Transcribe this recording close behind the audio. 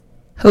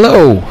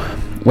Hello,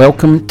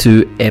 welcome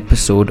to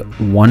episode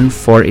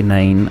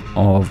 149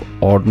 of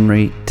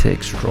Ordinary to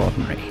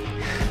Extraordinary.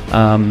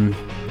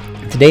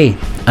 Today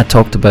I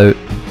talked about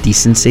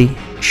decency,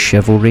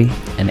 chivalry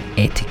and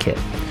etiquette.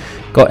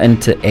 Got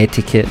into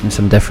etiquette in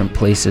some different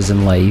places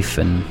in life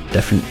and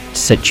different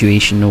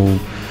situational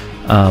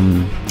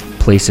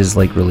places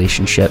like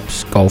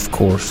relationships, golf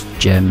course,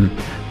 gym,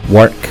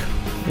 work,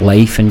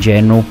 life in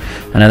general,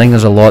 and I think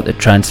there's a lot that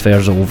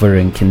transfers over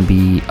and can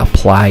be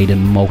applied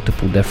in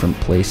multiple different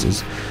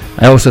places.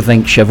 I also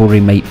think chivalry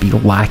might be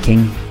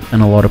lacking in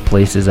a lot of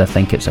places. I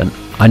think it's an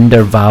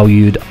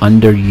undervalued,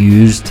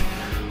 underused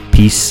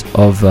piece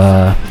of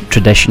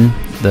tradition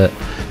that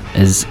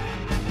is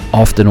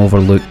often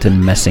overlooked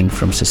and missing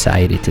from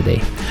society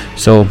today.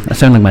 So I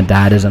sound like my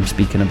dad as I'm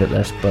speaking about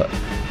this, but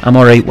I'm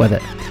alright with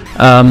it.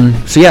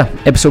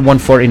 Episode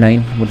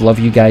 149, would love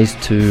you guys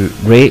to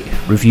rate,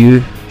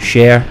 review,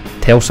 share,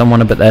 tell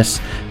someone about this,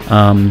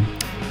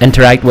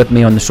 interact with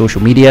me on the social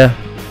media,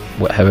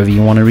 however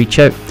you want to reach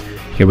out.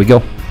 Here we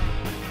go.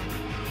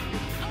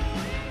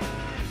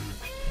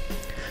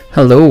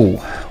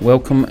 Hello,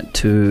 welcome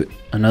to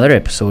another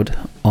episode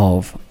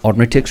of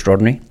Ordinary to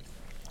Extraordinary.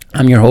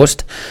 I'm your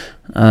host,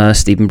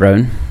 Stephen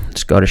Brown,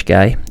 Scottish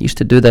guy. Used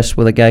to do this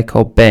with a guy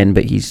called Ben,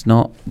 but he's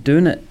not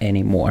doing it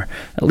anymore,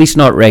 at least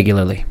not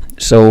regularly.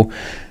 So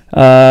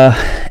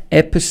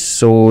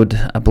episode,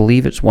 I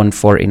believe it's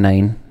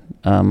 149.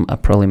 I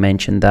probably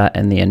mentioned that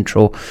in the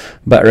intro,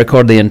 but I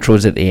record the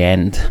intros at the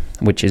end,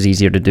 which is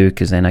easier to do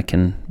because then I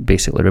can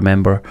basically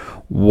remember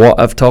what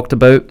I've talked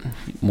about,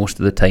 most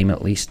of the time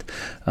at least.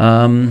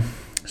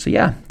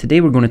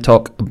 Today we're going to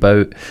talk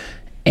about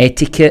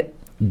etiquette,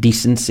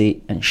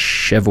 decency and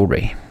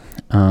chivalry.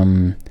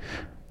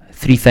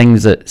 Three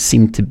things that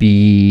seem to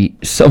be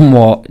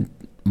somewhat,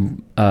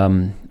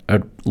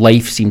 our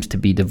life seems to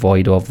be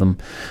devoid of them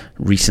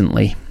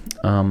recently.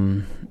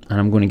 And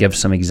I'm going to give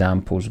some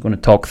examples. I'm going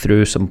to talk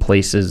through some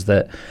places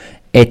that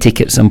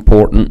etiquette's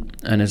important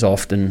and is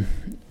often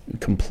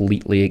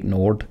completely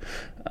ignored.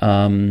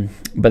 But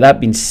that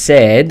being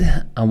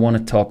said, I want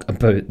to talk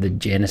about the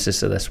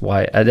genesis of this.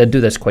 Why I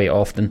do this quite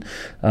often,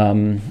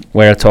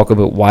 where I talk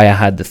about why I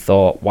had the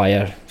thought, why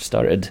I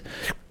started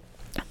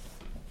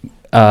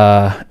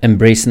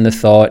embracing the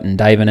thought and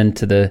diving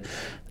into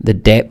the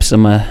depths of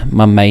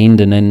my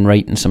mind, and then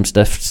writing some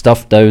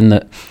stuff down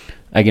that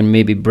I can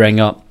maybe bring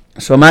up.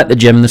 So I'm at the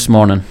gym this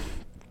morning.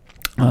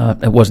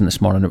 It wasn't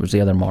this morning, it was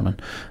the other morning.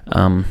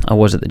 I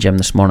was at the gym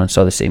this morning,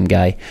 saw the same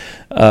guy.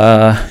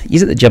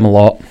 He's at the gym a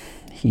lot.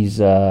 He's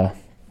a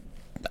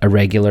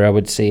regular, I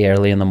would say,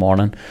 early in the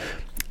morning.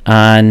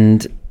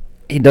 And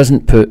he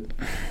doesn't put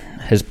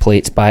his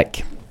plates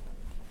back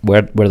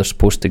where they're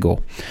supposed to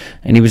go.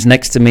 And he was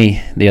next to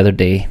me the other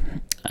day,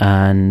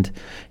 and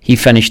he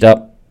finished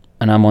up,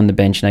 and I'm on the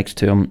bench next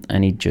to him,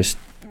 and he just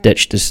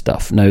ditched his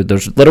stuff. Now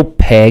there's little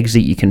pegs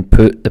that you can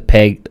put the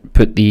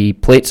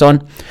plates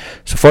on.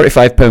 So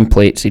 45-pound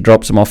plates, he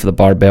drops them off of the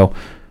barbell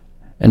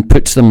and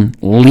puts them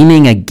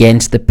leaning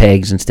against the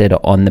pegs instead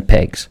of on the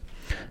pegs.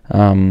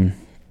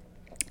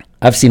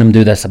 I've seen him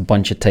do this a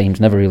bunch of times,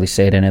 never really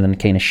said anything,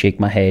 kind of shake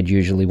my head.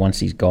 Usually once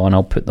he's gone,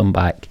 I'll put them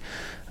back.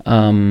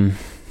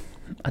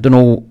 I don't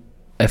know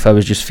if I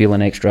was just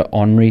feeling extra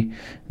ornery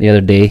the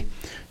other day,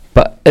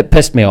 but it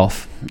pissed me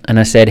off, and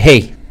I said,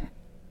 hey.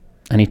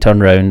 And he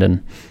turned around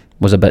and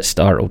was a bit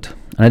startled.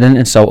 And I didn't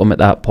insult him at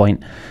that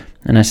point.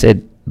 And I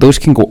said, those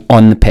can go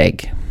on the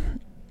peg.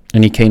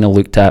 And he kind of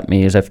looked at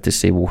me as if to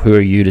say, well, who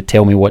are you to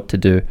tell me what to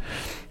do?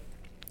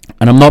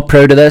 And I'm not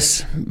proud of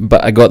this,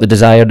 but I got the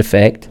desired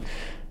effect.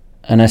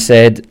 And I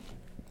said,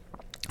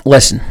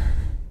 listen,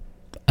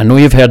 I know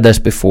you've heard this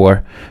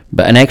before,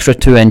 but an extra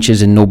 2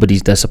 inches and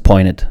nobody's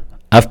disappointed.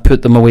 I've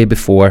put them away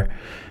before.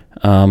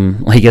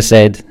 Like I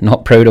said,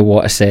 not proud of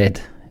what I said,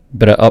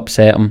 but it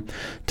upset him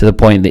to the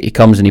point that he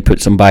comes and he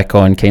puts them back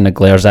on, kind of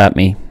glares at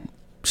me,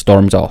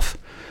 storms off.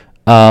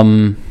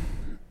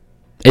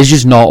 It's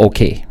just not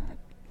okay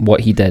what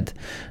he did.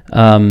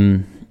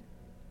 It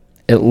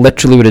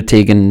literally would have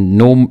taken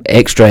no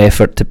extra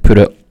effort to put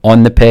it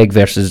on the peg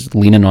versus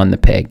leaning on the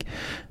peg.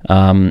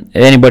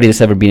 Anybody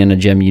that's ever been in a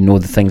gym, you know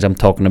the things I'm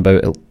talking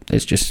about.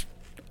 It's just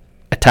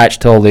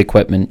attached to all the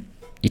equipment.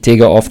 You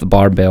take it off the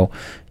barbell,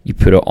 you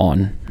put it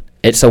on.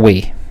 It's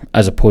away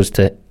as opposed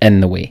to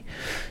in the way.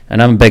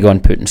 And I'm big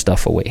on putting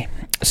stuff away.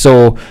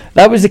 So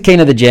that was the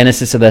kind of the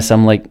genesis of this.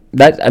 I'm like,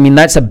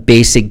 that's a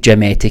basic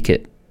gym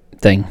etiquette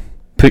thing.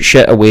 Put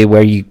shit away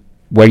where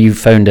you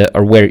found it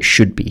or where it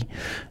should be.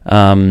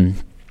 And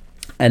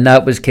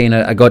that was kind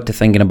of, I got to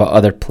thinking about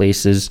other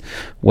places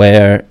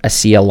where I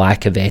see a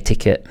lack of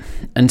etiquette.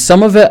 And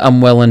some of it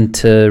I'm willing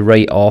to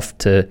write off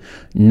to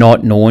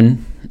not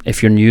knowing.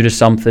 If you're new to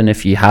something,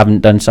 if you haven't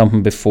done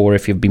something before,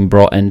 if you've been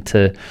brought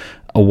into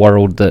a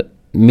world that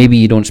maybe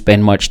you don't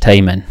spend much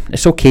time in.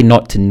 It's okay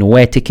not to know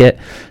etiquette,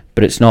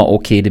 but it's not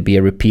okay to be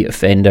a repeat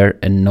offender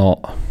and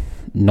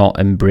not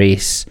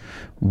embrace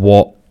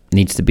what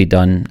needs to be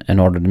done in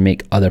order to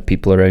make other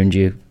people around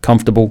you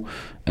comfortable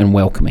and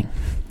welcoming.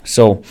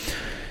 So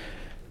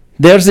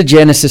there's the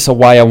genesis of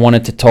why I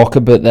wanted to talk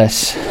about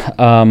this.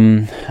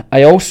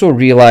 I also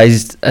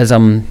realised I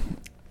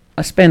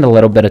spend a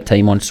little bit of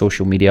time on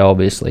social media,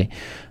 obviously,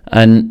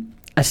 and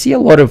I see a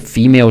lot of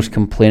females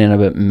complaining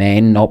about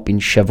men not being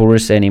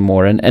chivalrous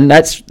anymore, and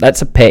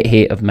that's a pet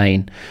hate of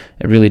mine.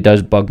 It really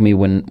does bug me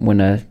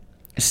when I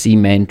see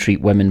men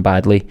treat women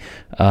badly,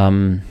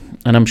 and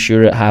I'm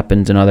sure it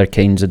happens in other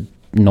kinds of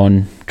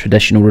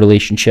non-traditional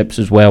relationships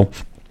as well.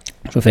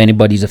 So if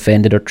anybody's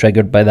offended or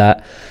triggered by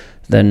that,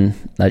 then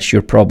that's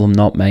your problem,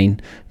 not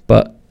mine.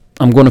 But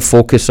I'm going to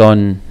focus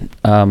on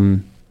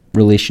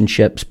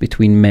relationships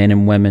between men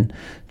and women,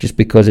 just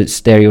because it's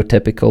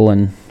stereotypical,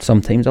 and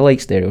sometimes I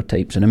like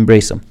stereotypes and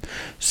embrace them.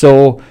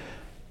 So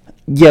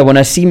yeah, when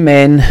I see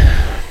men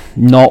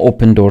not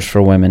open doors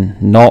for women,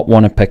 not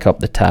want to pick up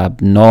the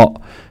tab,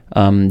 not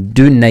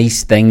do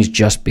nice things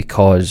just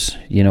because,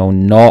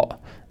 not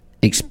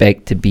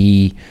expect to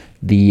be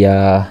the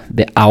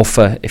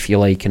alpha, if you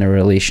like, in a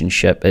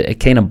relationship,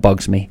 it kind of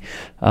bugs me,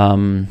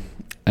 and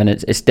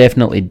it's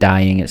definitely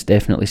dying. It's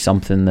definitely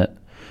something that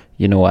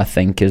I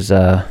think is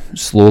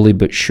slowly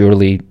but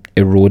surely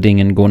eroding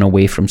and going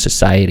away from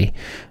society,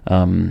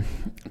 to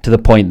the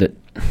point that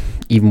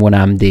even when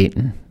I'm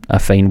dating, I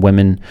find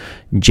women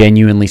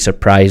genuinely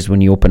surprised when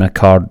you open a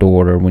car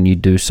door or when you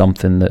do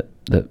something that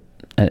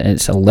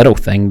it's a little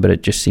thing, but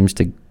it just seems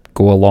to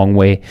go a long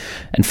way.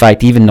 In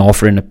fact, even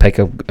offering to pick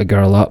a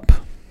girl up,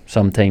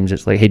 sometimes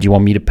it's like, hey, do you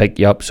want me to pick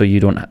you up so you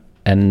don't?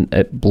 And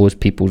it blows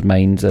people's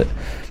minds that,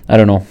 I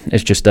don't know,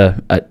 it's just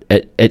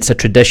it's a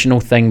traditional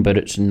thing, but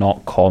it's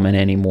not common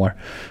anymore.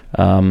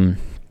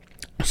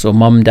 So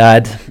mum,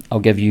 dad, I'll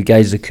give you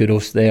guys the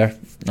kudos there.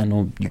 I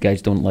know you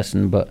guys don't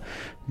listen, but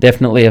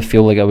definitely I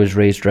feel like I was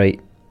raised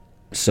right.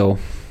 So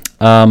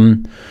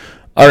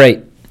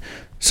alright,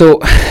 so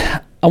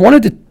I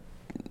wanted to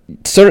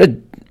sort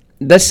of,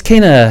 this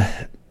kind of,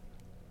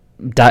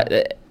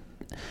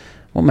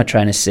 what am I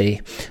trying to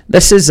say?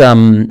 This is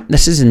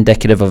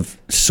indicative of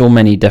so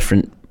many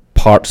different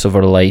parts of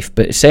our life,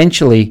 but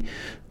essentially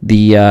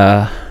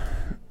the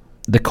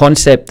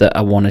concept that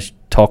I want to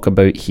talk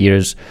about here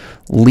is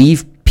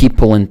leave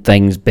people and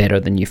things better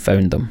than you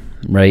found them,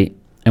 right?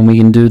 And we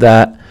can do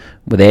that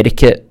with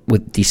etiquette,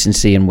 with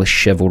decency, and with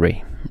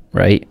chivalry,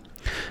 right?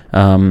 So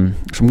I'm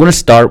going to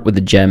start with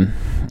the gym,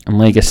 and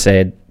like I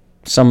said,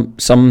 some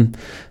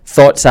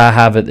thoughts I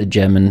have at the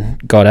gym,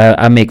 and God,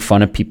 I make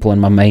fun of people in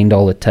my mind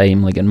all the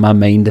time. Like in my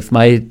mind, if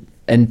my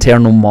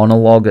internal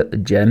monologue at the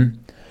gym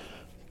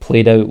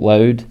played out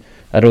loud,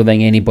 I don't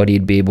think anybody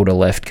would be able to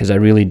lift, because I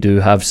really do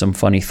have some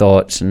funny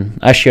thoughts, and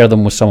I share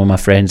them with some of my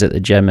friends at the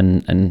gym,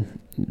 and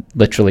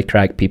literally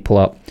crack people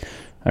up,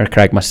 or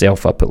crack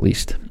myself up at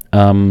least.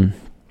 So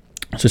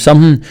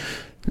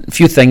a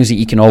few things that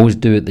you can always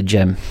do at the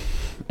gym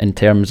in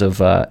terms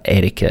of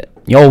etiquette.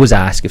 You always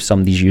ask if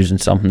somebody's using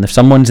something. If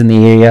someone's in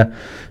the area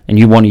and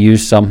you want to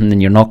use something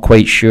and you're not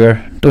quite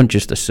sure, don't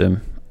just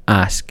assume.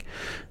 Ask.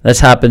 This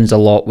happens a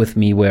lot with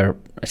me, where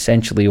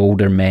essentially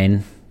older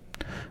men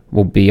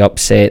will be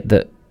upset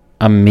that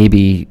I'm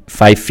maybe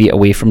 5 feet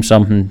away from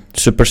something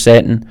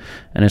supersetting,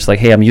 and it's like,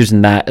 hey, I'm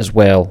using that as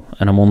well,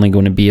 and I'm only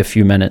going to be a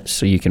few minutes,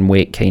 so you can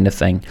wait, kind of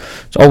thing.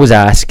 So always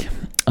ask.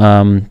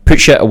 Put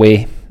shit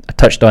away. I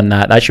touched on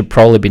that. That should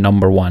probably be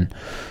number one.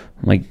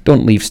 Like,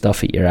 don't leave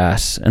stuff at your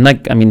ass. And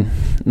that, I mean,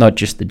 not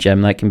just the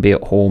gym. That can be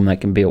at home. That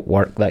can be at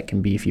work. That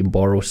can be if you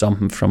borrow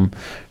something from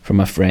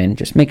a friend.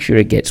 Just make sure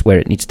it gets where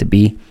it needs to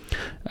be.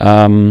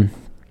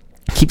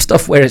 Keep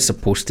stuff where it's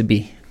supposed to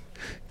be.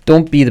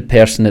 Don't be the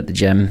person at the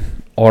gym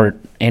or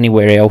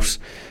anywhere else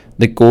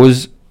that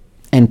goes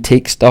and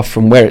takes stuff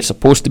from where it's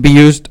supposed to be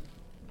used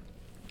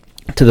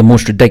to the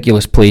most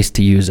ridiculous place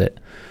to use it.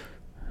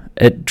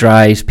 It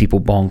drives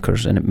people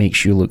bonkers, and it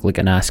makes you look like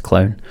an ass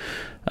clown.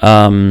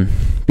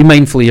 Be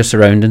mindful of your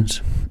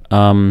surroundings. They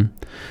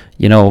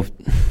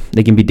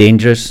can be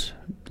dangerous.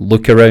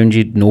 Look around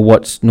you, know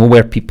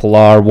where people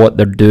are, what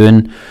they're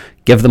doing.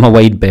 Give them a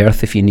wide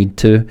berth if you need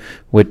to,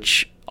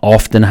 which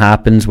often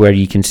happens where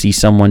you can see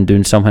someone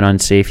doing something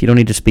unsafe. You don't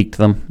need to speak to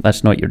them.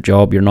 That's not your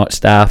job. You're not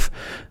staff,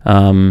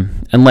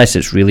 unless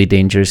it's really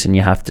dangerous and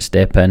you have to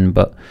step in.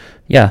 But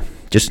yeah,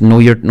 just know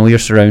your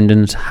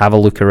surroundings. Have a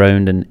look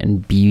around,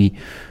 and be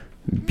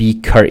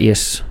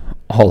courteous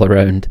all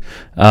around.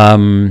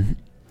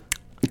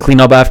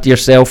 Clean up after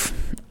yourself.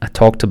 I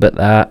talked about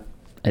that.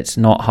 It's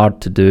not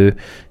hard to do.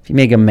 If you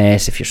make a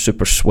mess, if you're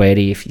super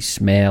sweaty, if you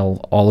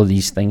smell, all of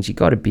these things, you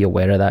got to be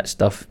aware of that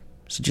stuff.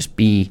 So just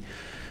be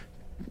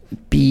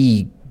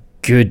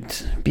good.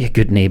 Be a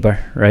good neighbor,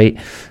 right?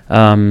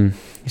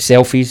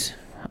 Selfies.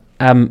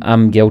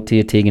 I'm guilty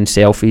of taking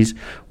selfies.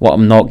 What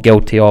I'm not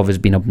guilty of is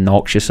being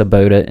obnoxious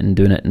about it and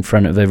doing it in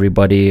front of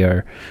everybody,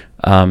 or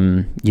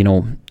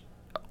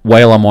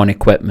while I'm on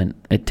equipment.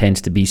 It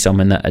tends to be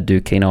something that I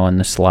do kind of on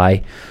the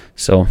sly.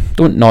 So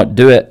don't not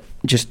do it.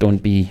 Just don't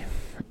be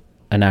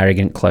an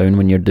arrogant clown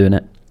when you're doing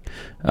it.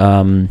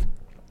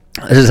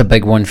 This is a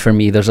big one for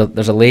me. There's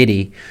a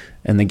lady,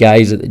 and the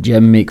guys at the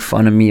gym make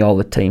fun of me all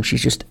the time.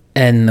 She's just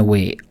in the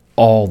way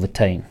all the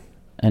time,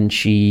 and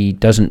she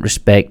doesn't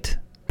respect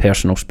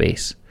personal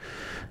space.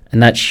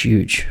 And that's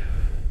huge.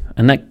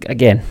 And that,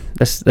 again,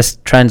 this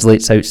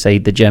translates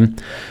outside the gym,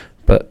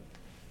 but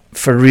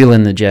for real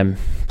in the gym,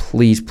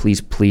 please, please,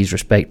 please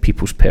respect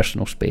people's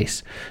personal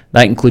space.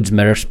 That includes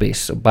mirror space,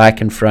 so back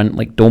and front.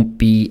 Like, don't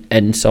be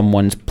in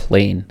someone's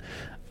plane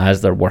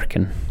as they're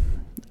working.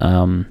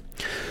 And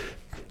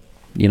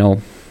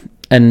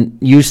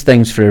use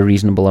things for a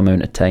reasonable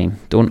amount of time.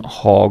 Don't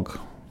hog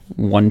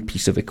one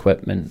piece of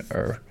equipment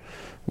or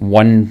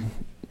one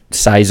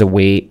size of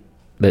weight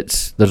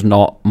there's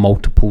not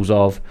multiples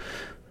of.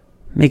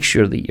 Make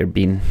sure that you're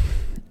being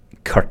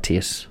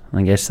courteous.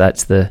 I guess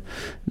that's the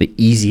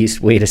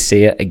easiest way to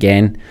say it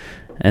again.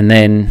 And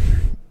then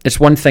it's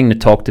one thing to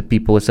talk to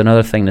people, it's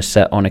another thing to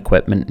sit on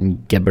equipment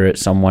and gibber at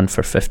someone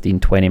for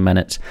 15-20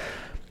 minutes.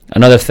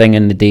 Another thing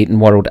in the dating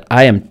world,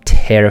 I am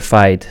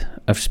terrified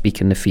of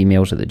speaking to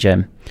females at the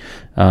gym.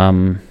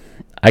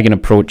 I can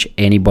approach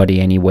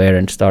anybody anywhere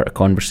and start a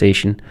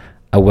conversation.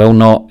 I will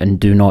not and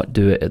do not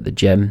do it at the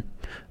gym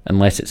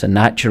unless it's a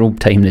natural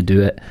time to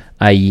do it,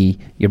 i.e.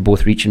 you're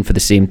both reaching for the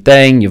same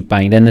thing, you've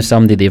banged into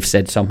somebody, they've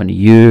said something to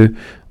you,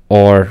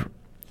 or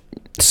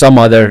some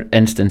other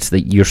instance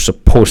that you're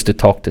supposed to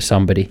talk to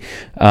somebody.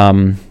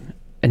 And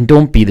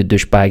don't be the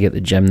douchebag at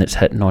the gym that's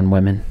hitting on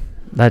women.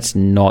 That's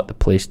not the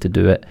place to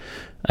do it.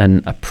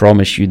 And I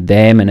promise you,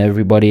 them and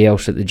everybody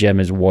else at the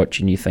gym is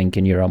watching you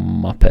thinking you're a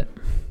muppet.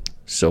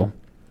 So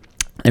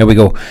there we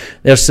go.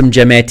 There's some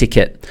gym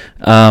etiquette.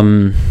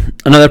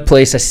 Another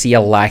place I see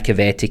a lack of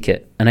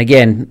etiquette. And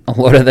again, a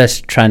lot of this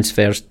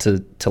transfers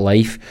to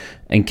life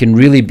and can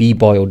really be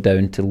boiled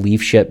down to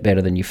leave shit better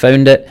than you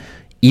found it.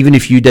 Even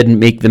if you didn't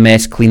make the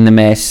mess, clean the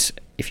mess.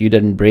 If you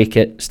didn't break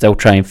it, still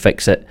try and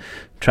fix it.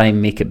 Try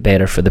and make it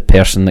better for the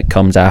person that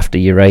comes after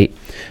you, right?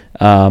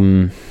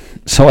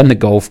 So on the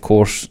golf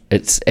course,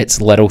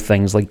 it's little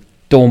things like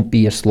don't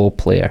be a slow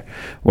player.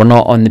 We're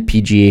not on the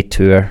PGA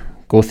Tour.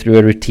 Go through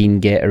a routine,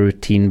 get a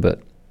routine,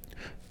 but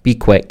be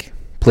quick.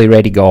 Play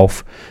ready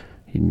golf.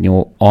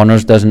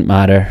 Honours doesn't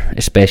matter,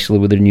 especially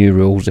with the new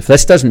rules. If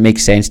this doesn't make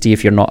sense to you,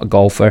 if you're not a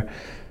golfer,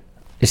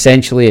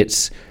 essentially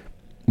it's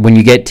when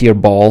you get to your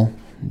ball,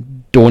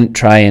 don't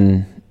try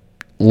and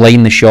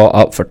line the shot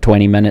up for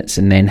 20 minutes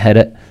and then hit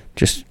it.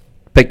 Just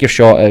pick your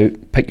shot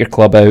out, pick your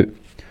club out,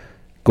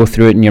 go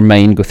through it in your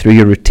mind, go through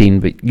your routine,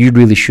 but you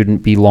really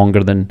shouldn't be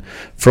longer than,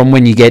 from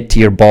when you get to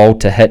your ball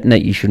to hitting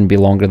it, you shouldn't be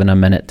longer than a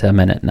minute to a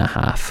minute and a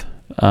half.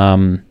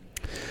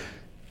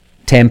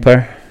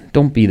 Temper,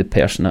 don't be the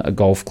person at a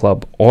golf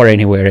club or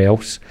anywhere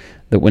else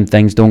that when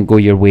things don't go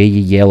your way,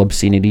 you yell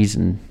obscenities.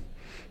 And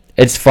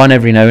it's fun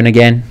every now and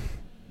again.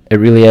 It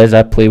really is.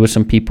 I play with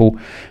some people,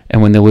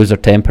 and when they lose their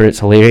temper, it's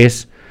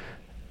hilarious.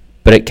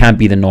 But it can't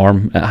be the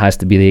norm. It has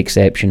to be the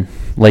exception.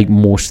 Like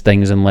most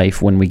things in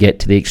life, when we get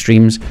to the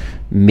extremes,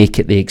 make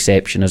it the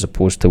exception as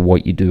opposed to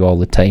what you do all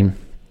the time.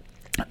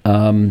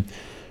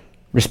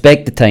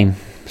 Respect the time.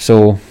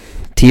 So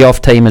tee off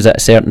time is at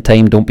a certain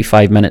time. Don't be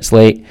 5 minutes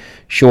late.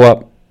 Show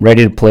up,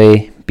 ready to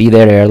play. Be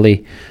there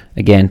early.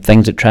 Again,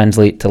 things that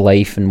translate to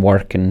life and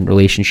work and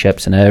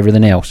relationships and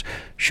everything else.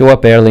 Show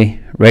up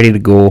early, ready to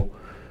go,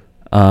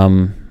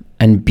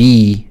 and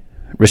be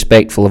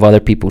respectful of other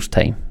people's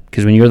time.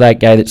 Because when you're that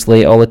guy that's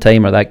late all the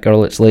time or that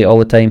girl that's late all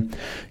the time,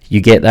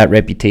 you get that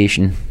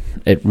reputation.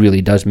 It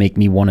really does make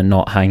me want to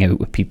not hang out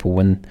with people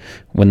when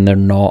they're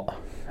not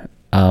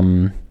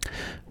when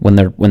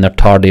they're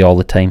tardy all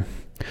the time.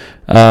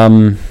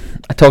 I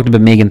talked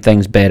about making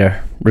things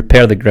better.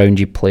 Repair the ground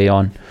you play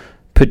on.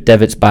 Put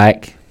divots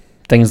back.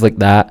 Things like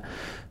that.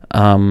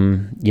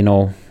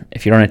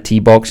 If you're on a tee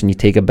box and you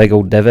take a big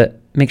old divot,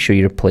 make sure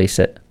you replace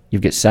it.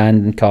 You've got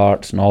sand and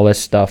carts and all this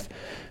stuff.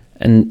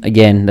 And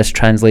again, this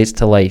translates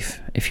to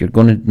life. If you're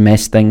going to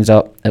mess things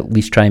up, at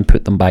least try and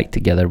put them back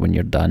together when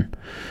you're done.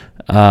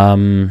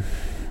 I'm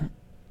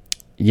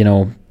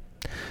trying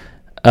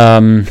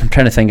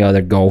to think of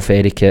other golf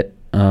etiquette.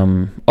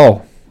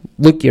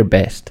 Look your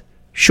best.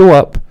 Show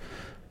up.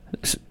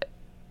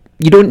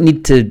 You don't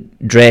need to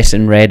dress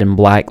in red and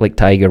black like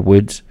Tiger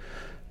Woods,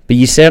 but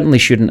you certainly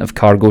shouldn't have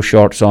cargo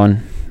shorts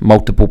on,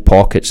 multiple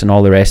pockets and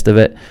all the rest of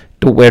it.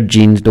 Don't wear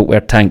jeans, don't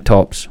wear tank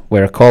tops.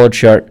 Wear a collared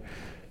shirt,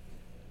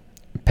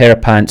 a pair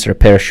of pants or a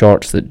pair of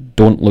shorts that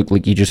don't look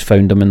like you just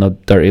found them in the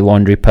dirty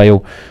laundry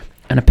pile,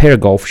 and a pair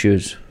of golf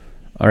shoes.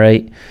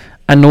 Alright?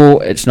 I know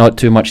it's not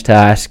too much to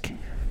ask.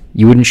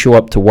 You wouldn't show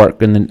up to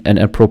work in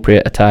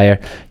appropriate attire.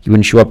 You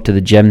wouldn't show up to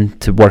the gym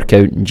to work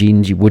out in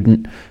jeans. You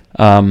wouldn't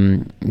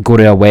go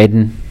to a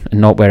wedding and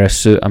not wear a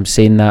suit. I'm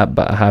saying that,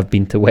 but I have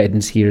been to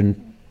weddings here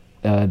in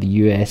the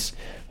US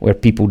where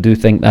people do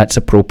think that's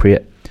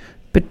appropriate.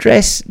 But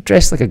dress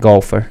like a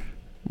golfer.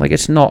 Like,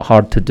 it's not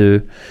hard to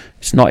do.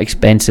 It's not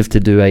expensive to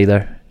do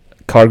either.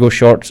 Cargo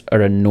shorts are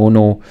a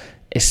no-no,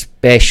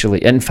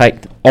 especially, in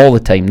fact, all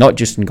the time, not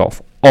just in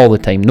golf, all the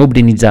time.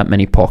 Nobody needs that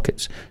many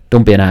pockets.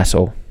 Don't be an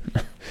asshole.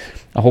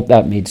 I hope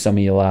that made some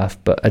of you laugh,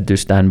 but I do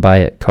stand by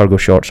it. Cargo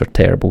shorts are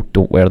terrible.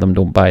 Don't wear them,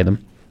 don't buy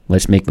them.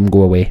 Let's make them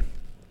go away.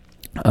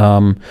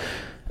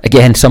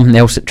 Again, something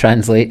else that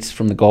translates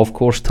from the golf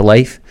course to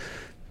life.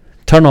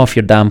 Turn off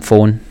your damn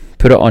phone.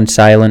 Put it on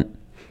silent.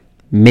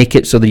 Make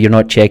it so that you're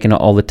not checking it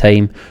all the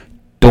time.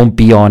 Don't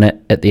be on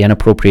it at the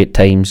inappropriate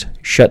times.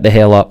 Shut the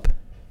hell up.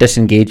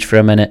 Disengage for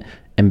a minute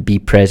and be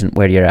present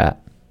where you're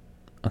at.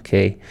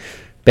 Okay?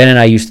 Ben and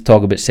I used to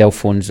talk about cell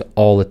phones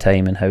all the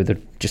time and how they're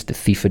just a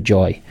thief of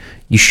joy.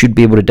 You should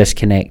be able to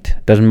disconnect.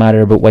 Doesn't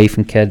matter about wife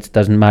and kids.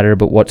 Doesn't matter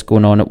about what's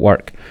going on at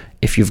work.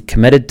 If you've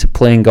committed to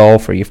playing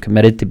golf or you've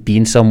committed to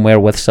being somewhere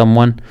with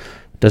someone,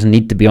 it doesn't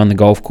need to be on the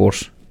golf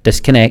course.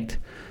 Disconnect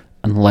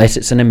unless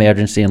it's an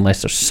emergency,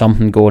 unless there's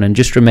something going. And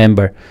just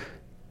remember,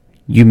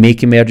 you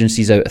make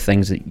emergencies out of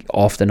things that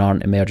often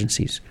aren't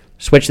emergencies.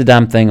 Switch the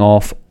damn thing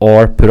off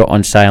or put it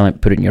on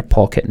silent, put it in your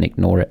pocket and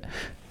ignore it.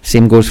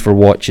 Same goes for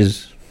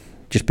watches.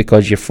 Just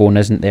because your phone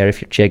isn't there,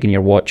 if you're checking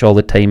your watch all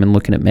the time and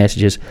looking at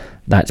messages,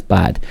 that's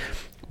bad.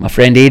 My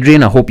friend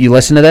Adrian, I hope you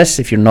listen to this.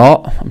 If you're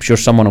not, I'm sure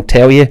someone will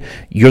tell you,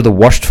 you're the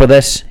worst for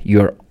this.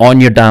 You're on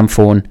your damn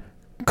phone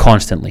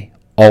constantly,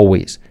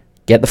 always.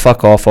 Get the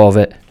fuck off of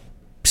it.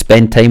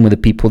 Spend time with the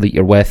people that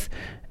you're with.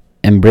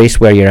 Embrace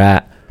where you're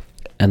at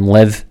and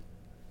live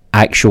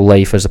actual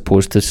life as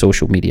opposed to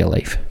social media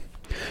life.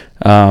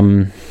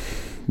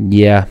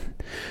 Yeah.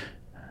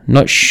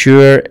 Not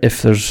sure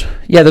if there's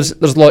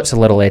lots of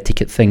little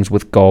etiquette things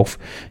with golf,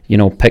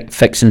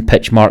 fixing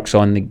pitch marks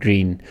on the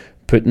green,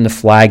 putting the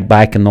flag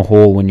back in the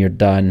hole when you're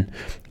done,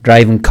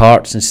 driving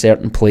carts in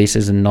certain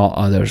places and not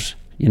others.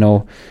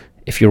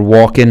 If you're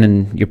walking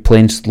and you're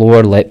playing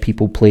slower, let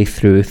people play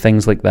through,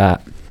 things like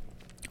that.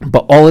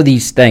 But all of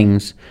these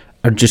things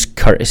are just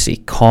courtesy,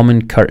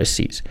 common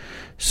courtesies.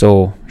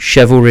 So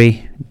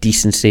chivalry,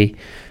 decency,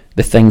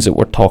 the things that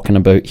we're talking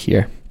about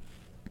here.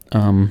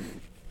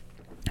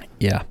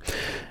 Yeah.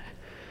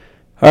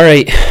 All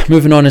right,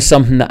 moving on to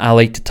something that I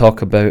like to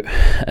talk about,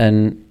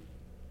 and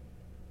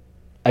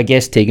I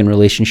guess taking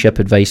relationship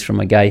advice from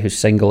a guy who's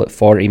single at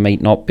 40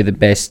 might not be the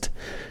best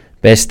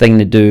thing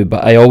to do,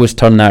 but I always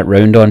turn that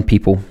round on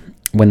people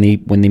when they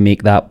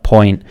make that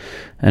point,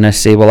 and I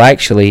say, well,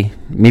 actually,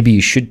 maybe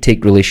you should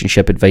take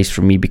relationship advice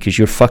from me because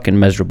you're fucking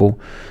miserable.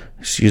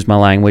 Excuse my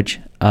language.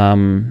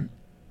 And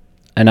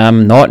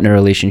I'm not in a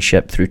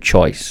relationship through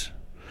choice.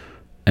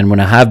 And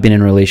when I have been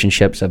in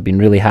relationships, I've been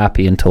really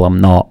happy until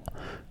I'm not.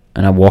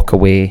 And I walk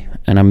away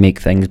and I make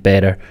things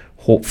better,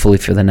 hopefully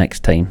for the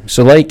next time.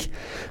 So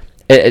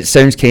it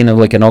sounds kind of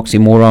like an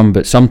oxymoron,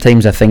 but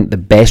sometimes I think the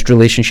best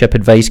relationship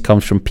advice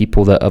comes from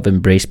people that have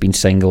embraced being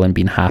single and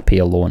being happy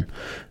alone.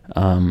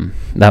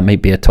 That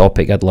might be a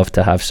topic I'd love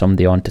to have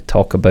somebody on to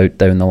talk about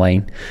down the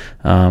line.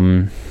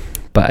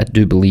 But I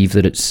do believe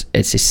that it's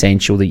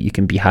essential that you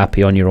can be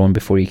happy on your own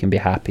before you can be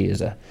happy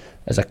as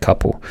a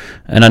couple.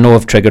 And I know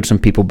I've triggered some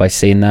people by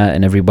saying that,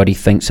 and everybody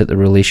thinks that the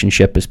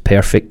relationship is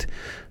perfect,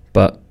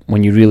 but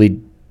when you really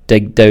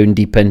dig down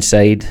deep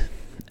inside,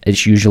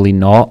 it's usually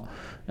not,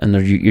 and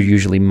you're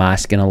usually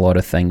masking a lot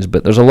of things.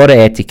 But there's a lot of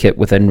etiquette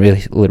within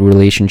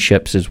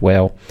relationships as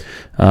well.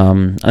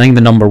 I think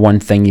the number one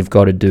thing you've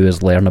got to do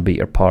is learn about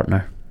your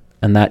partner,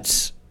 and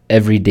that's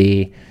every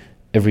day,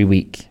 every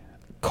week,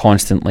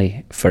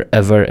 constantly,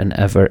 forever and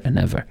ever and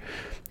ever.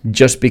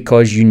 Just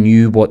because you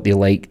knew what they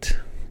liked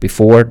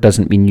before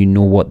doesn't mean you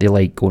know what they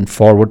like going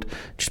forward.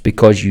 Just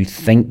because you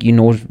think you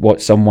know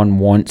what someone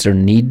wants or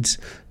needs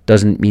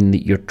doesn't mean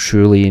that you're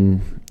truly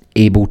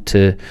able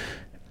to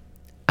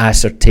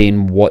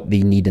ascertain what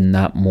they need in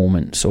that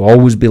moment. So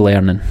always be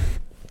learning.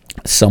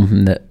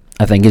 Something that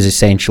I think is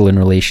essential in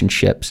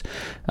relationships.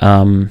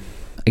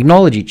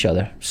 Acknowledge each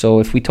other. So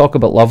if we talk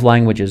about love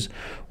languages,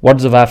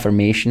 words of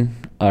affirmation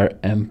are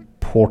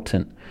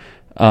important.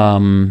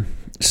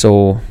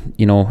 So,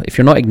 if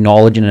you're not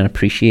acknowledging and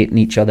appreciating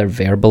each other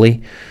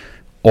verbally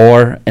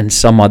or in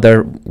some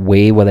other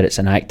way, whether it's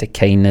an act of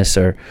kindness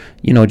or,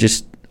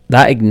 just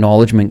that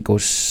acknowledgement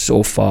goes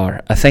so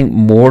far. I think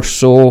more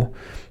so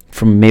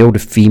from male to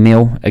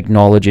female,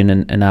 acknowledging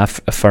and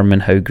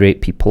affirming how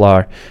great people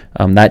are.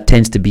 That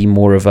tends to be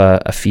more of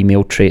a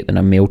female trait than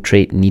a male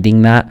trait,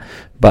 needing that.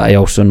 But I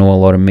also know a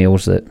lot of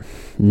males that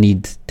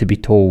need to be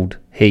told,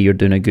 hey, you're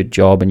doing a good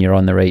job and you're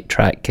on the right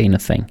track, kind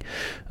of thing.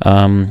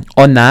 On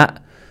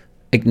that,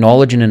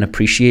 acknowledging and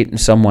appreciating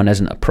someone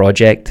isn't a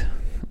project.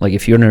 Like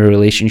if you're in a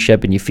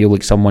relationship and you feel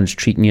like someone's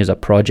treating you as a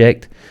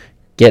project,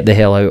 get the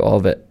hell out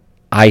of it.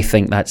 I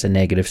think that's a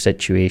negative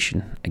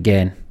situation.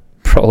 Again,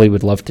 probably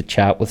would love to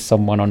chat with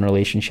someone on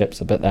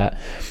relationships about that.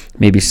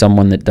 Maybe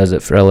someone that does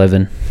it for a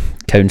living,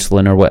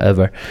 counselling or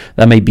whatever.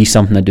 That might be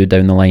something I do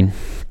down the line.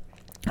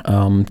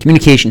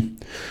 Communication.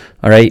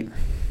 All right.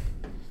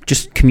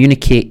 Just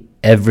communicate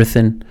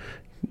everything.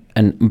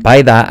 And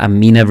by that, I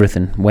mean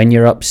everything. When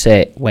you're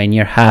upset, when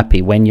you're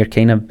happy, when you're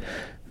kind of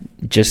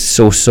just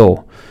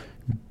so.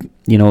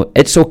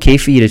 It's okay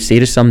for you to say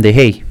to somebody,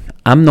 hey,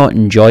 I'm not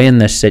enjoying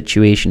this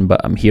situation,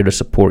 but I'm here to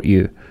support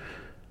you.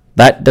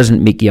 That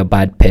doesn't make you a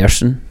bad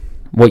person.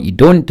 What you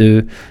don't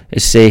do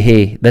is say,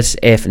 hey, this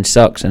effing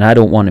sucks and I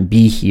don't want to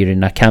be here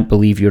and I can't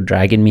believe you're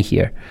dragging me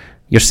here.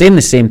 You're saying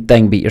the same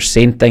thing, but you're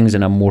saying things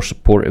in a more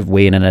supportive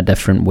way and in a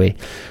different way.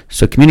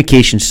 So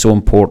communication is so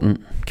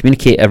important.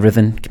 Communicate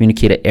everything.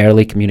 Communicate it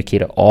early.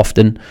 Communicate it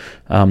often.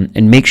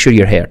 And make sure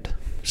you're heard.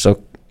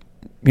 So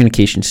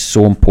Communication is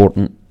so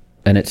important,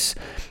 and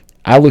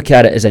I look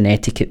at it as an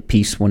etiquette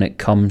piece when it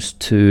comes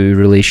to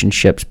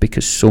relationships,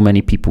 because so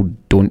many people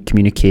don't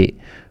communicate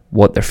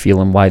what they're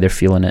feeling, why they're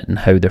feeling it, and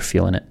how they're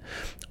feeling it,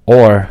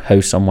 or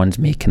how someone's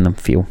making them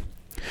feel.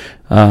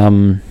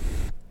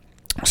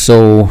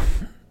 So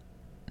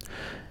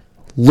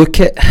look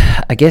at,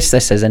 I guess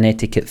this is an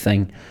etiquette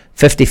thing,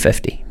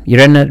 50-50.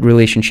 You're in a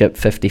relationship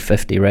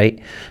 50-50,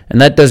 right? And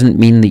that doesn't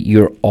mean that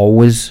you're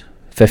always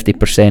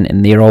 50%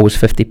 and they're always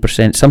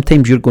 50%.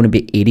 Sometimes you're going to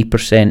be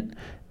 80%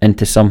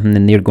 into something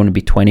and they're going to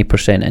be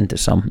 20% into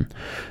something.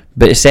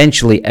 But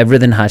essentially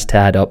everything has to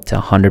add up to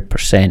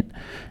 100%,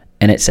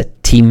 and it's a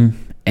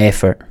team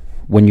effort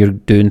when you're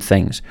doing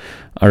things.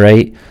 All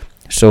right,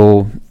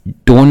 so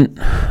don't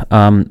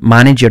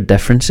manage your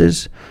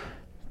differences,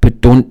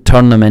 but don't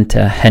turn them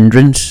into a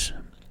hindrance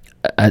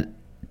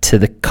to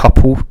the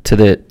couple, to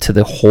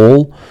the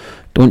whole.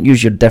 Don't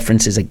use your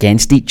differences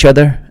against each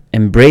other.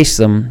 Embrace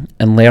them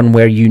and learn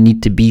where you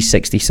need to be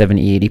 60,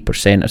 70,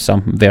 80% of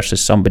something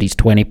versus somebody's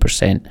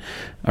 20%.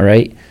 All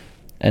right,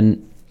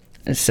 and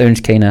it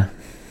sounds kind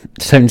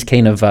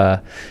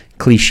of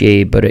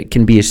cliche, but it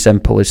can be as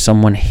simple as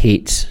someone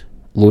hates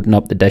loading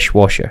up the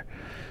dishwasher.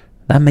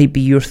 That might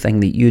be your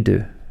thing that you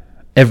do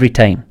every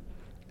time,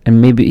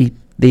 and maybe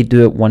they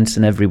do it once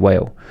in every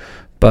while,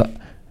 but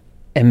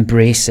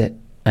embrace it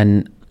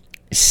and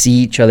see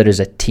each other as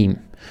a team.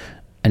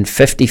 And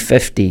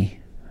 50-50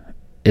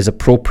 is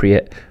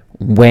appropriate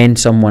when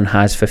someone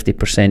has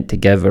 50% to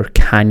give or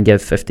can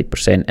give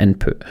 50%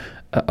 input.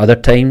 At other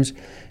times,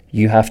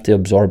 you have to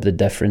absorb the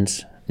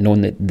difference,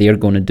 knowing that they're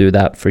going to do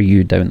that for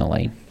you down the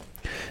line.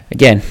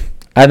 Again,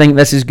 I think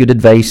this is good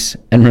advice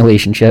in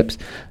relationships.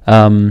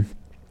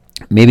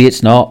 Maybe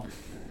it's not.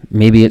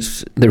 Maybe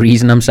it's the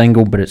reason I'm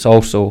single, but it's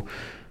also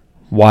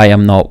why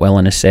I'm not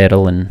willing to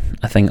settle. And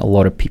I think a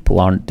lot of people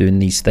aren't doing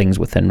these things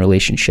within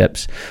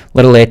relationships.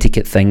 Little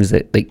etiquette things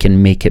that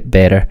can make it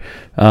better.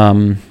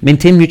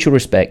 Maintain mutual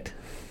respect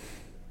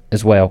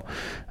as well.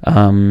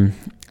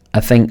 I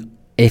think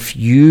if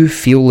you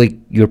feel like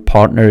your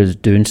partner is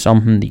doing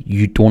something that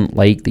you don't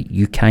like, that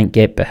you can't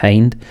get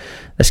behind,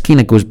 this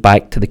kind of goes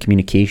back to the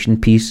communication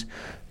piece,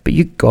 but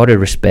you got to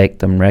respect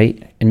them,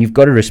 right? And you've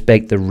got to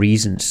respect the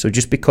reasons. So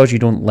just because you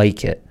don't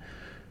like it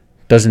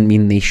doesn't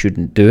mean they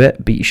shouldn't do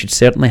it, but you should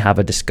certainly have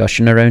a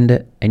discussion around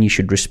it, and you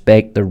should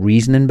respect the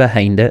reasoning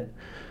behind it.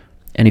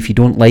 And if you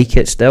don't like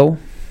it still,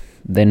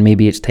 then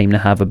maybe it's time to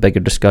have a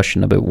bigger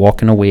discussion about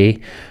walking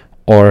away,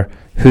 or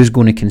who's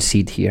going to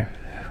concede here.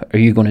 Are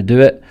you going to do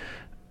it,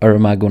 or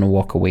am I going to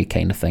walk away,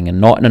 kind of thing? And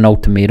not in an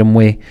ultimatum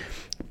way,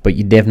 but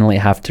you definitely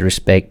have to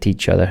respect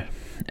each other.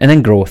 And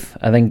then growth.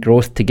 I think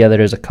growth together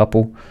as a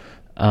couple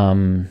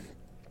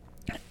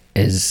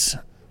is,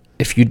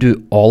 if you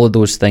do all of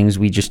those things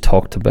we just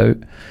talked about,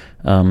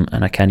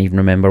 and I can't even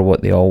remember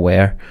what they all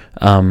were,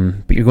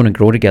 but you're going to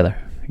grow together.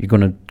 You're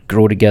going to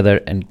grow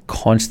together and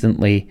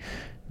constantly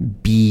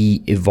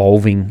be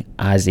evolving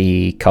as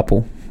a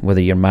couple,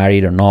 whether you're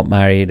married or not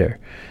married, or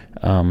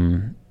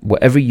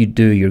whatever you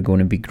do, you're going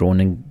to be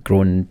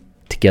growing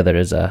together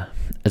as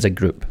a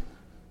group,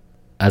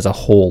 as a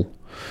whole.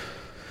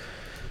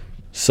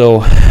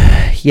 So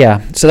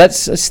yeah, so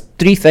that's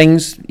 3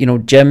 things,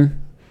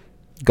 gym,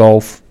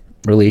 golf,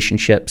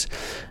 relationships.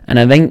 And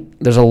I think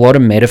there's a lot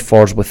of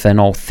metaphors within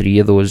all 3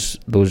 of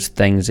those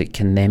things that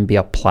can then be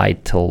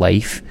applied to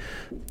life,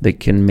 that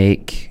can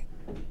make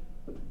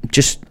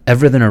just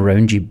everything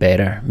around you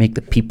better, make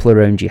the people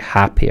around you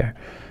happier,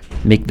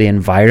 make the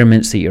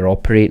environments that you're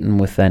operating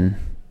within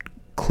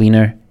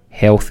cleaner,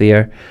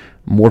 healthier,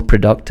 more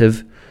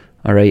productive.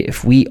 All right,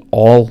 if we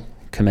all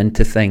come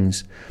into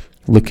things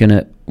looking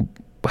at,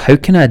 how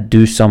can I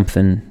do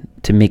something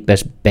to make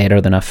this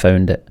better than I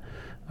found it?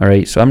 All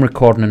right, so I'm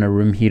recording in a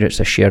room here. It's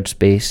a shared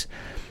space.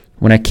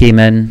 When I came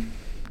in,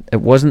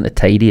 it wasn't the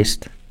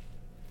tidiest.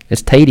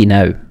 It's tidy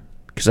now,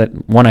 because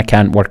I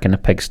can't work in a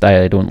pigsty.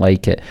 I don't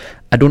like it.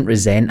 I don't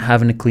resent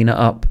having to clean it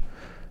up,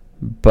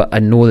 but I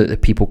know that the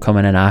people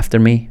coming in after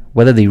me,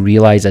 whether they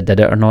realise I did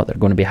it or not, they're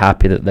going to be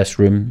happy that this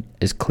room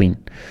is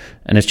clean.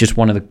 And it's just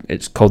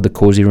it's called the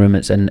cozy room.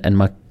 It's in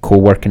my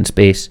co-working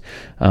space.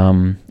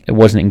 It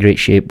wasn't in great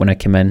shape when I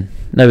came in.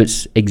 Now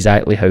it's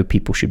exactly how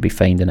people should be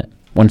finding it,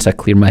 once I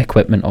clear my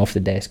equipment off the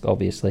desk,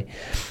 obviously.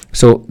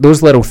 So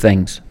those little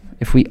things,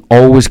 if we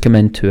always come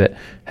into it,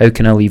 how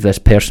can I leave this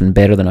person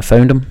better than I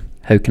found them?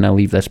 How can I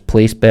leave this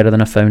place better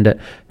than I found it?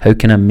 How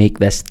can I make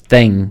this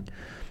thing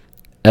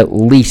at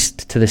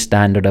least to the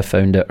standard I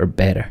found it, or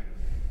better?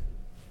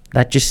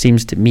 That just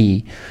seems to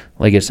me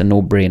like it's a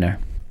no-brainer.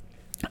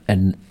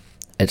 And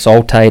it's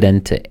all tied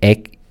into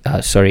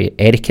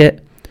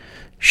etiquette,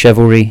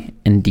 chivalry,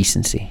 and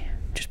decency.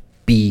 Just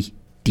be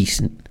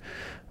decent,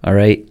 all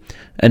right?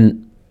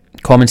 And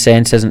common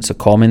sense isn't so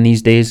common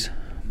these days,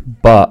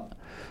 but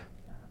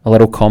a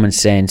little common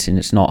sense, and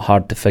it's not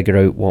hard to figure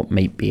out what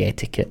might be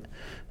etiquette.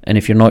 And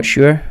if you're not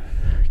sure,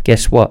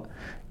 guess what?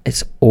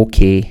 It's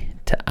okay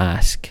to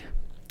ask.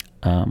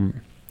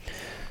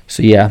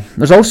 So yeah,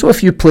 there's also a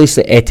few places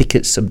that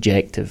etiquette's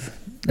subjective.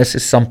 This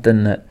is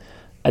something that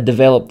I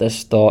developed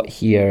this thought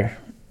here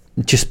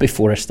just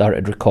before I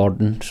started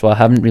recording, so I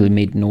haven't really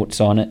made notes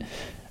on it.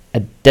 I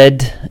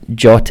did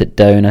jot it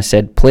down. I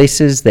said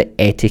places that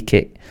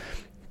etiquette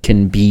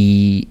can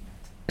be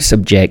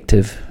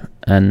subjective,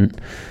 and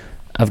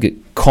I've got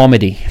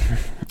comedy.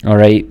 All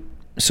right,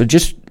 so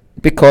just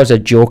because a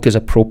joke is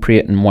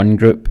appropriate in one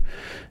group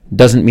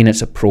doesn't mean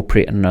it's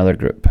appropriate in another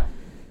group.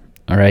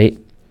 All right,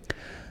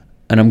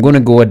 and I'm going to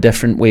go a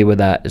different way with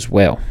that as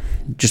well.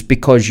 Just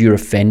because you're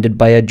offended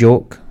by a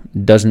joke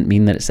doesn't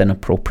mean that it's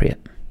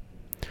inappropriate.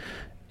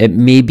 It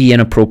may be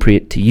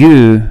inappropriate to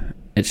you,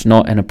 it's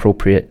not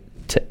inappropriate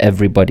to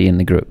everybody in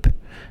the group.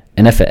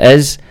 And if it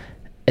is,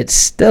 it's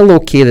still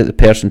okay that the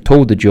person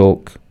told the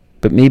joke,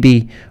 but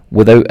maybe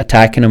without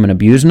attacking them and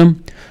abusing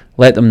them,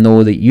 let them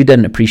know that you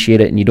didn't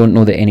appreciate it and you don't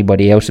know that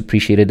anybody else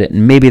appreciated it,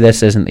 and maybe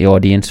this isn't the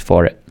audience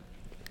for it.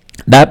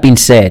 That being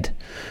said,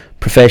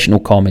 professional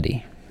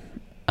comedy.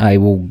 I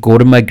will go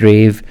to my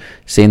grave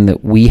saying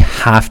that we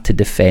have to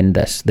defend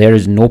this. There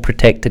is no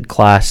protected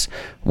class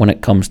when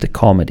it comes to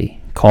comedy.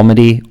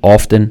 Comedy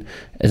often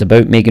is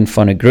about making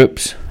fun of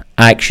groups,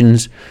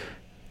 actions,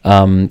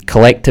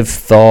 collective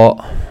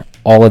thought,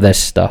 all of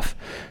this stuff.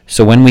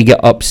 So when we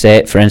get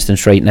upset, for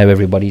instance, right now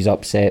everybody's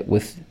upset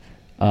with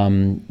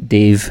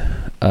Dave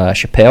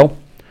Chappelle,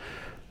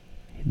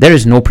 there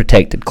is no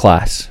protected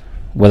class,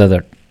 whether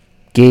they're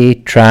gay,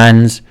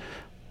 trans,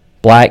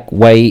 black,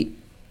 white,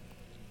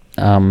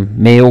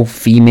 male,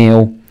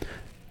 female.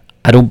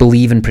 I don't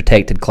believe in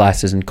protected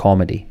classes in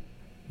comedy.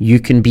 You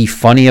can be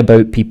funny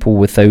about people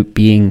without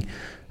being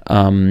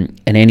in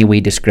any way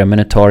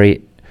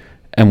discriminatory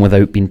and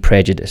without being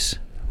prejudiced.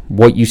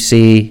 What you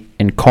say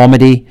in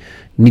comedy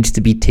needs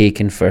to be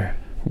taken for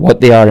what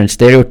they are in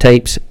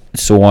stereotypes,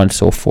 so on and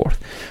so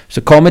forth.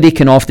 So comedy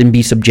can often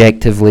be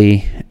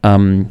subjectively,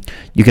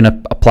 you can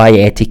apply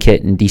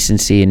etiquette and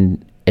decency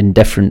in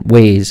different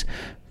ways,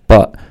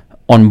 but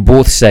on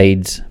both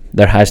sides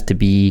there has to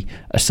be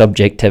a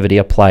subjectivity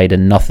applied,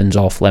 and nothing's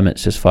off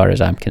limits as far as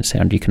I'm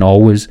concerned. You can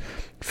always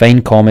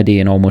find comedy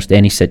in almost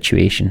any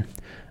situation.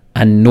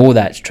 I know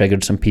that's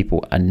triggered some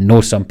people. I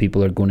know some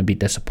people are going to be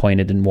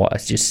disappointed in what I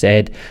just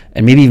said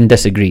and maybe even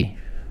disagree,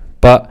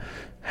 but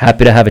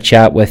happy to have a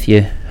chat with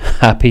you,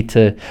 happy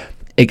to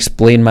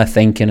explain my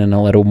thinking in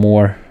a little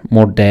more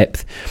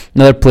depth.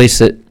 Another place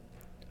that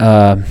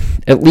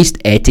at least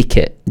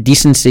etiquette,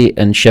 decency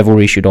and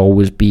chivalry should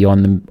always be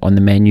on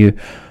the menu,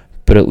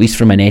 but at least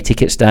from an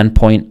etiquette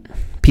standpoint,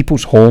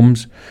 people's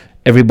homes,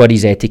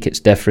 everybody's etiquette's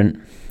different.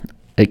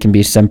 It can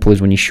be as simple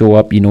as when you show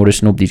up, you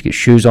notice nobody's got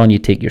shoes on, you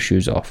take your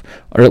shoes off,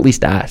 or at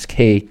least ask,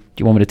 hey, do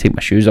you want me to take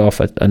my shoes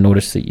off? I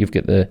noticed that you've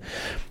got the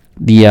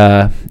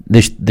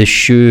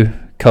shoe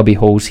cubby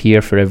holes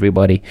here for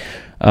everybody.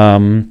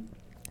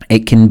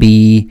 It can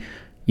be,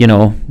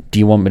 do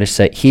you want me to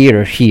sit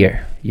here or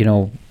here?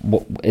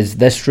 Is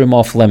this room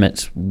off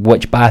limits?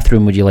 Which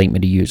bathroom would you like me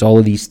to use? All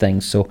of these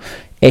things. So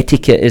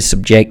etiquette is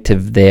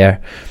subjective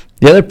there.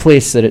 The other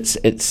place that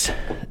it's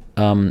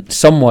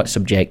somewhat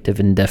subjective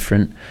and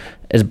different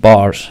is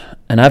bars.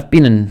 And I've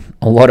been in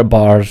a lot of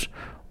bars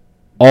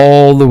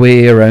all the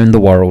way around the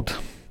world.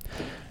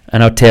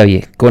 And I'll tell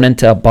you, going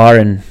into a bar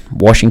in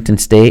Washington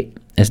State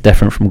is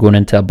different from going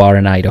into a bar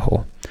in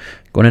Idaho.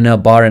 Going into a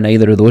bar in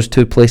either of those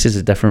two places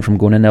is different from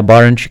going into a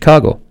bar in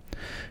Chicago.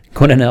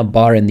 Going into a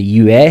bar in the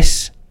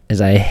US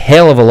is a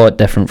hell of a lot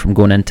different from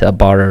going into a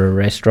bar or a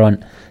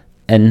restaurant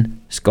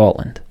in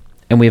Scotland.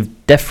 And we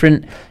have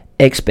different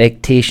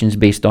expectations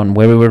based on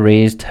where we were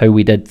raised, how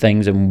we did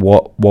things, and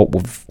what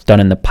we've done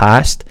in the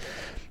past.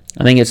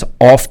 I think it's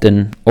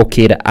often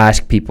okay to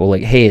ask people,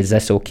 like, hey, is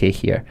this okay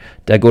here?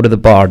 Do I go to the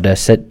bar? Do I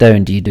sit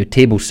down? Do you do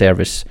table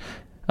service?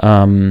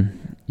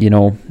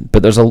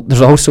 But there's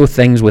also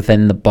things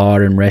within the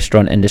bar and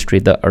restaurant industry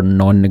that are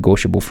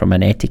non-negotiable from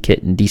an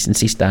etiquette and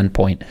decency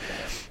standpoint.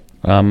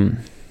 You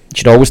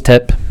should always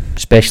tip,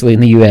 especially in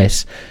the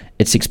US.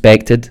 It's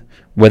expected,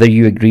 whether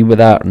you agree with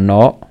that or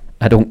not.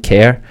 I don't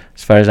care.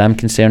 As far as I'm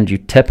concerned, you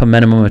tip a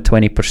minimum of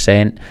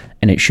 20%,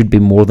 and it should be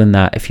more than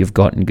that if you've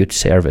gotten good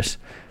service.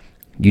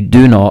 You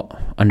do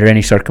not, under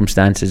any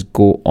circumstances,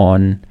 go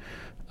on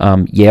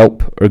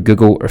Yelp or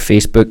Google or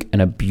Facebook and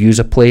abuse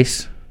a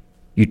place.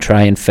 You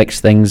try and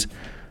fix things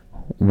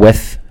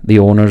with the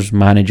owners,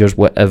 managers,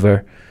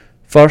 whatever,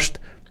 first.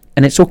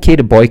 And it's okay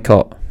to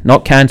boycott.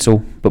 Not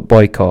cancel, but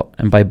boycott.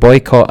 And by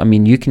boycott, I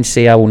mean you can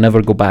say, I will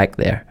never go back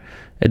there.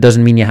 It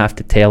doesn't mean you have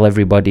to tell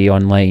everybody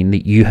online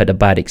that you had a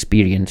bad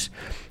experience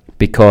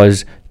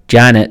because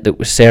Janet that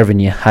was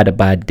serving you had a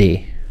bad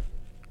day.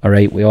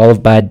 Alright, we all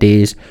have bad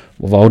days.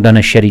 We've all done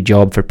a shitty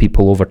job for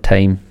people over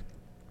time.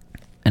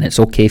 And it's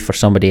okay for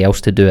somebody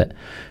else to do it.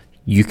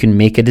 You can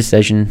make a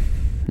decision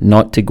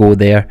not to go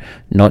there,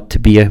 not to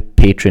be a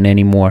patron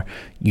anymore.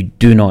 You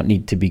do not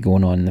need to be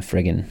going on the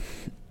friggin'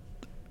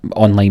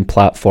 online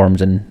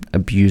platforms and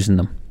abusing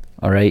them.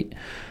 Alright?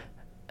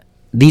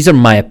 These are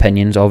my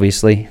opinions,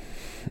 obviously.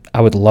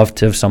 I would love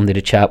to have somebody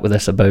to chat with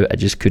us about. I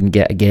just couldn't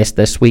get a guest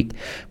this week.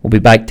 We'll be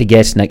back to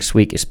guests next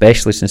week,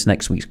 especially since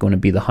next week's going to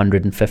be the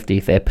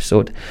 150th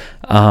episode.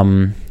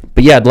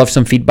 But yeah, I'd love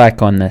some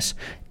feedback on this.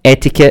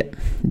 Etiquette,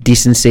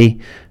 decency,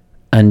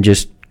 and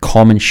just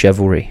common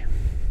chivalry.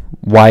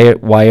 Why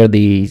are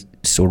they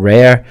so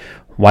rare?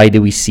 Why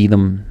do we see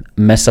them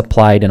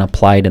misapplied and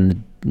applied in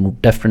the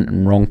different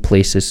and wrong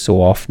places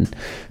so often?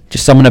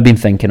 Just something I've been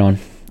thinking on.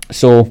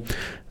 So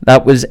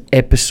that was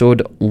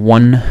episode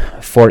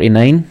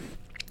 149.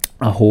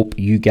 I hope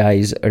you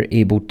guys are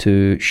able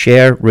to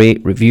share,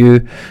 rate,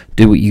 review,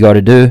 do what you got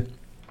to do.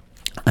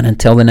 And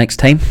until the next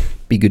time,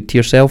 be good to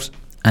yourselves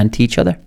and to each other.